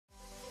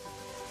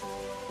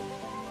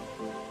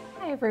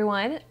Hi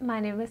everyone, my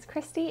name is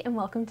Christy and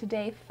welcome to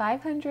day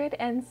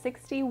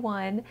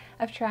 561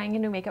 of trying a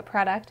new makeup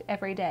product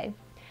every day.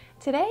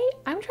 Today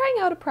I'm trying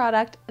out a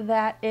product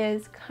that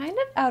is kind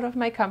of out of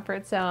my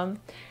comfort zone.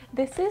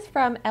 This is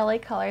from LA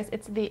Colors.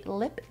 It's the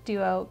Lip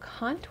Duo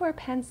Contour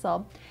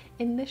Pencil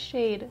in the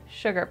shade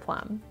Sugar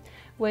Plum,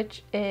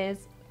 which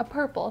is a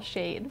purple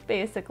shade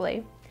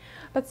basically.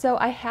 But so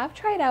I have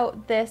tried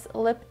out this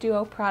Lip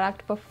Duo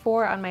product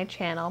before on my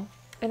channel,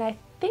 and I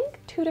think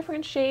 2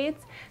 different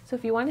shades. So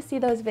if you want to see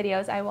those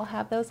videos, I will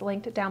have those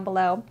linked down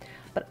below.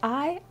 But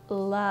I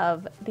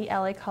love the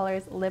LA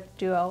Colors Lip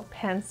Duo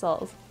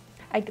pencils.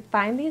 I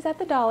find these at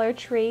the Dollar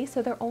Tree,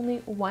 so they're only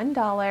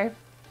 $1,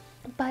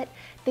 but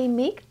they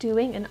make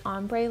doing an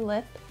ombre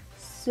lip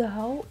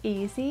so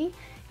easy,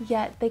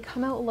 yet they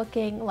come out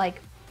looking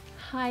like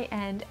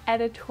high-end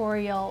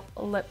editorial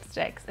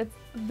lipsticks. It's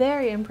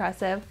very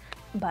impressive,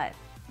 but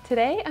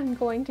today I'm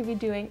going to be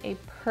doing a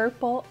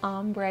purple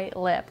ombre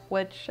lip,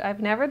 which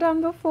I've never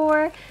done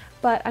before,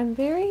 but I'm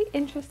very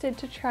interested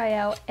to try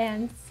out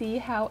and see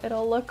how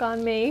it'll look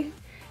on me.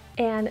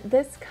 And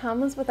this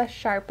comes with a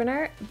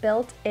sharpener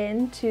built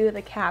into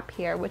the cap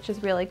here, which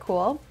is really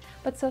cool.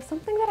 But so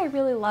something that I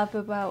really love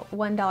about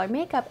 $1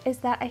 makeup is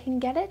that I can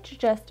get it to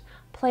just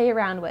play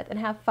around with and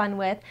have fun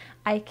with.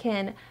 I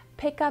can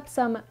pick up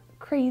some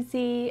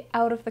crazy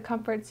out of the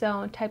comfort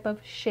zone type of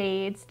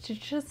shades to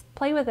just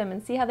play with them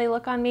and see how they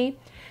look on me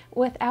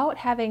without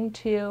having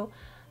to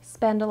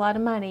spend a lot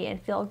of money and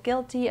feel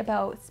guilty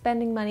about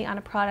spending money on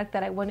a product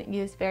that I wouldn't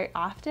use very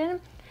often.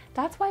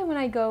 That's why when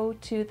I go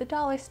to the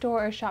dollar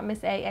store or Shop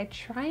Miss A, I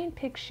try and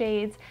pick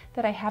shades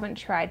that I haven't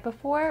tried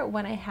before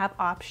when I have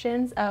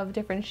options of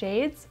different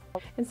shades.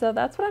 And so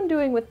that's what I'm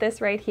doing with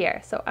this right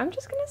here. So I'm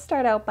just going to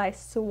start out by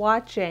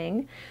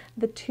swatching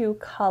the 2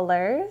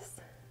 colors.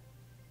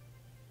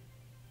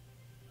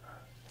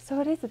 So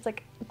it's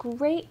like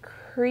great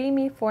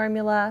creamy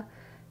formula,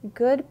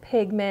 good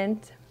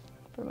pigment.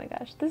 Oh my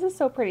gosh, this is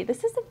so pretty.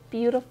 This is a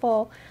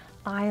beautiful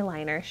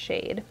eyeliner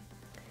shade.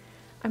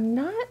 I'm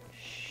not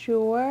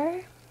sure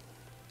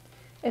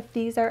if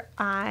these are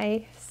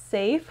eye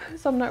safe,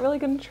 so I'm not really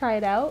going to try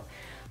it out,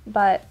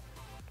 but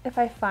if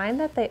I find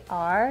that they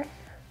are,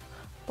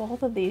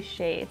 both of these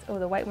shades, oh,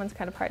 the white one's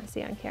kind of hard to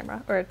see on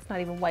camera, or it's not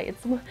even white,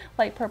 it's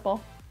light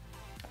purple,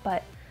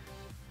 but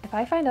if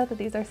I find out that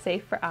these are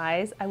safe for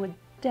eyes, I would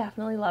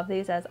definitely love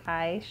these as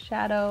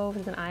eyeshadows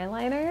and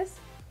eyeliners.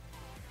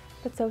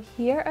 But so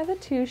here are the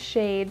 2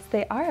 shades.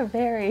 They are a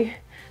very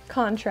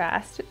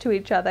contrast to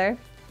each other,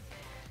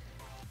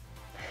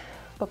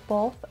 but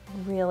both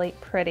really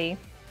pretty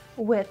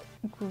with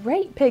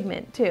great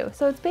pigment too.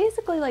 So it's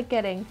basically like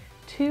getting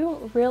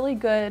 2 really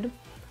good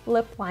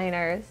lip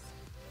liners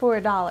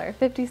for $1,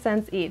 50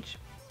 cents each.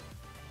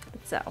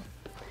 So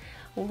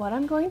what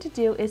I'm going to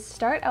do is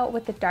start out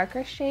with the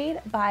darker shade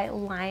by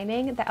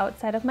lining the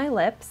outside of my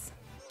lips.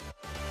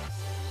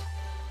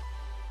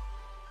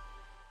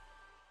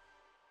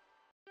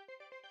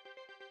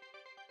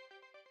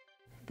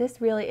 This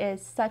really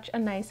is such a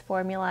nice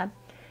formula.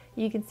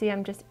 You can see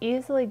I'm just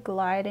easily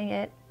gliding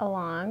it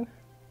along,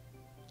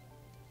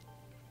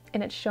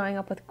 and it's showing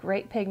up with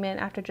great pigment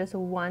after just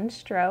 1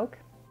 stroke.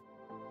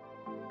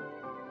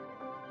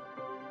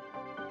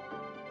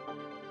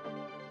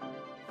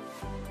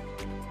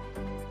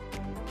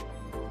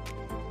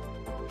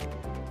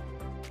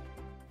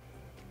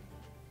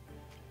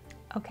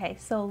 Okay,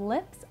 so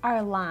lips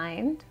are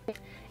lined,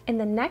 and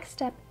the next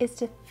step is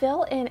to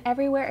fill in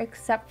everywhere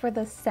except for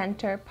the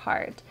center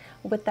part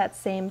with that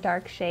same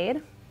dark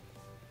shade.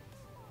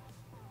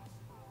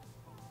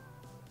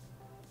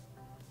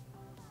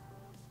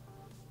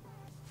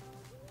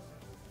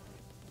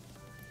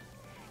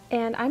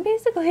 And I'm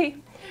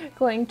basically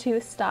going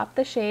to stop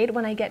the shade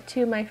when I get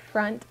to my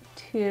front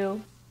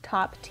 2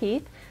 top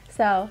teeth.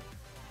 So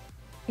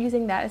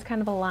using that as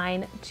kind of a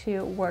line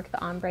to work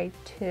the ombre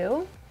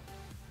too.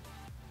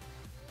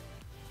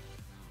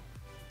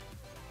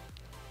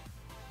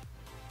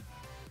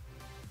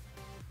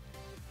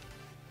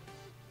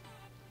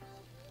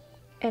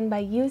 And by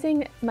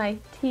using my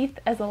teeth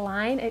as a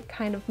line, it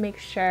kind of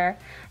makes sure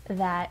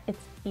that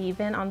it's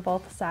even on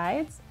both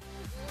sides.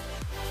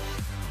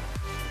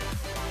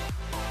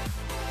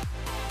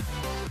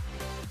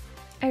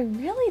 I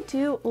really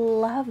do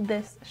love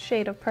this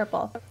shade of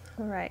purple.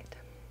 All right.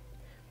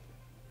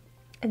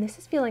 And this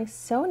is feeling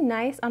so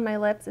nice on my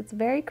lips. It's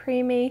very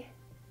creamy.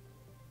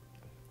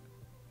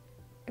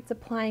 It's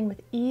applying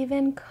with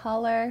even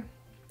color.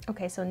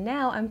 Okay, so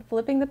now I'm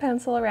flipping the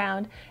pencil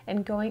around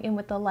and going in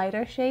with the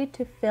lighter shade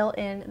to fill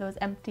in those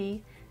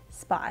empty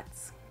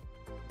spots.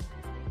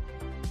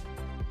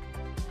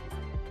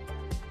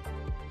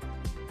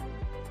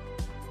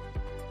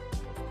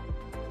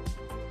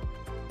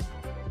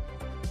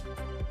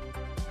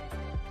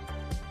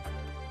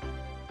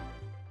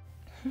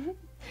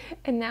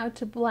 And now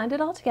to blend it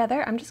all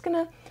together, I'm just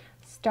gonna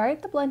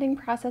start the blending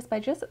process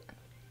by just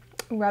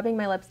rubbing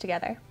my lips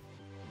together.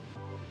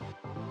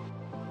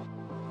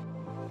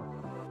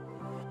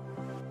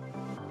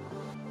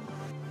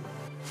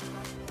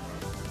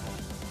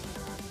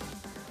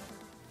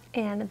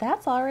 And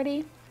that's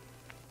already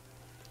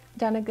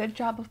done a good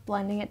job of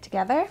blending it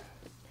together,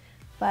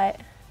 but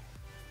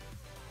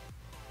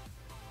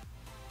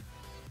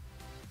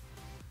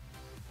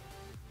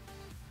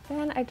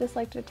then I just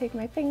like to take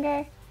my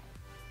finger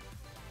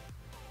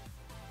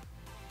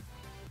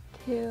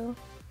to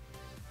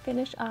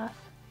finish off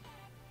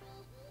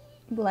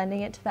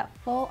blending it to that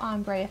full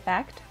ombre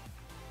effect.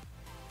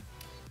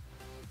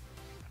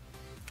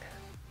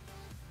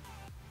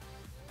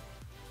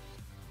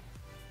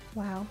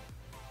 Wow.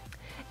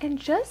 And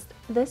just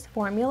this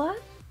formula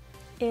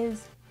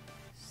is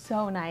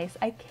so nice.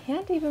 I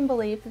can't even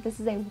believe that this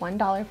is a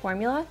 $1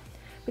 formula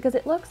because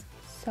it looks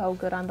so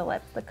good on the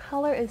lips. The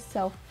color is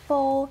so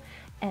full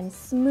and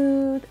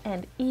smooth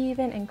and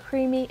even and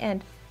creamy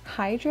and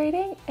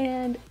hydrating,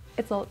 and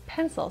it's a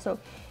pencil. So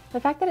the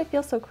fact that it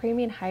feels so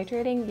creamy and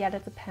hydrating yet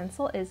it's a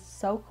pencil is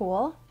so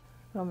cool.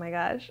 Oh my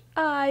gosh,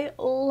 I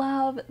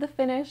love the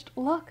finished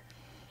look.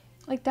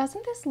 Like,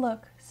 doesn't this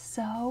look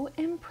so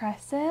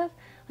impressive?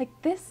 Like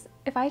this,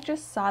 if I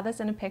just saw this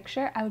in a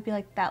picture, I would be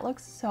like, that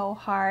looks so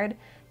hard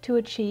to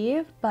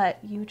achieve, but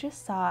you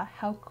just saw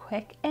how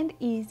quick and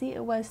easy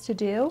it was to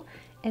do,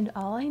 and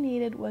all I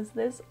needed was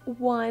this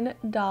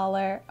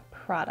 $1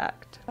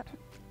 product.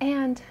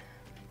 And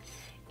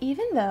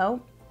even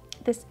though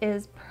this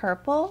is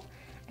purple,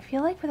 I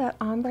feel like with that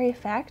ombre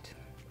effect,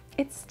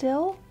 it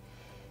still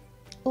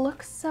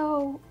looks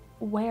so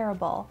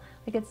wearable.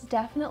 Like, it's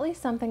definitely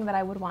something that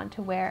I would want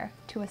to wear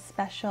to a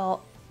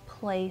special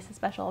place, a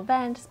special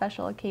event,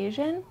 special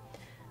occasion,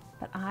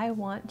 but I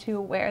want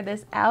to wear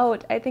this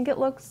out. I think it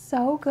looks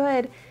so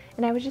good,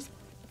 and I would just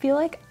feel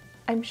like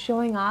I'm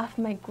showing off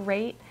my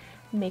great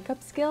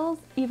makeup skills,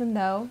 even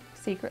though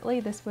secretly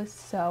this was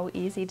so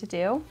easy to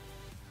do.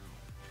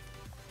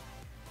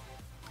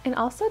 And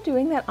also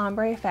doing that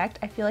ombre effect,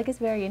 I feel like is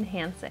very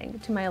enhancing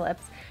to my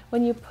lips.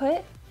 When you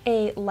put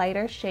a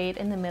lighter shade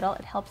in the middle,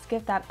 it helps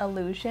give that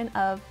illusion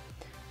of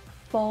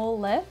full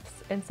lips,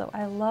 and so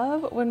I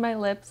love when my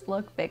lips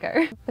look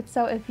bigger. But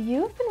so if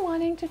you've been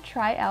wanting to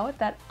try out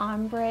that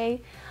ombre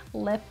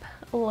lip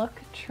look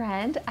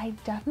trend, I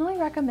definitely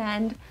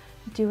recommend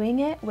doing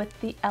it with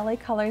the LA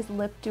Colors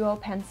Lip Duo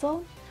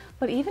pencil.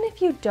 But even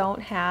if you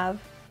don't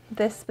have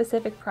this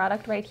specific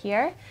product right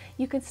here,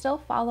 you could still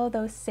follow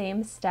those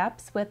same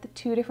steps with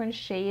 2 different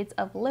shades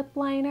of lip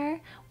liner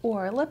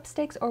or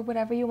lipsticks or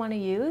whatever you want to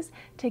use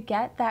to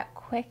get that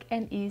quick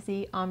and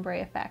easy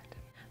ombre effect.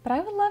 But I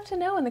would love to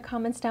know in the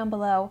comments down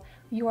below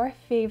your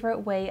favorite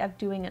way of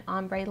doing an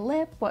ombre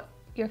lip, what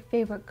your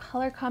favorite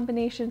color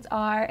combinations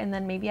are, and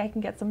then maybe I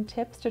can get some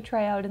tips to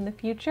try out in the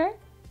future.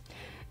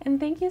 And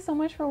thank you so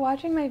much for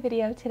watching my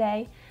video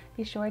today.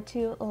 Be sure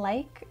to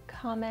like,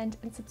 comment,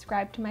 and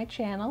subscribe to my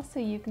channel so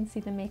you can see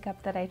the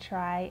makeup that I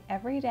try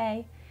every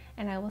day,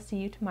 and I will see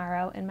you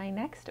tomorrow in my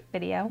next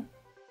video.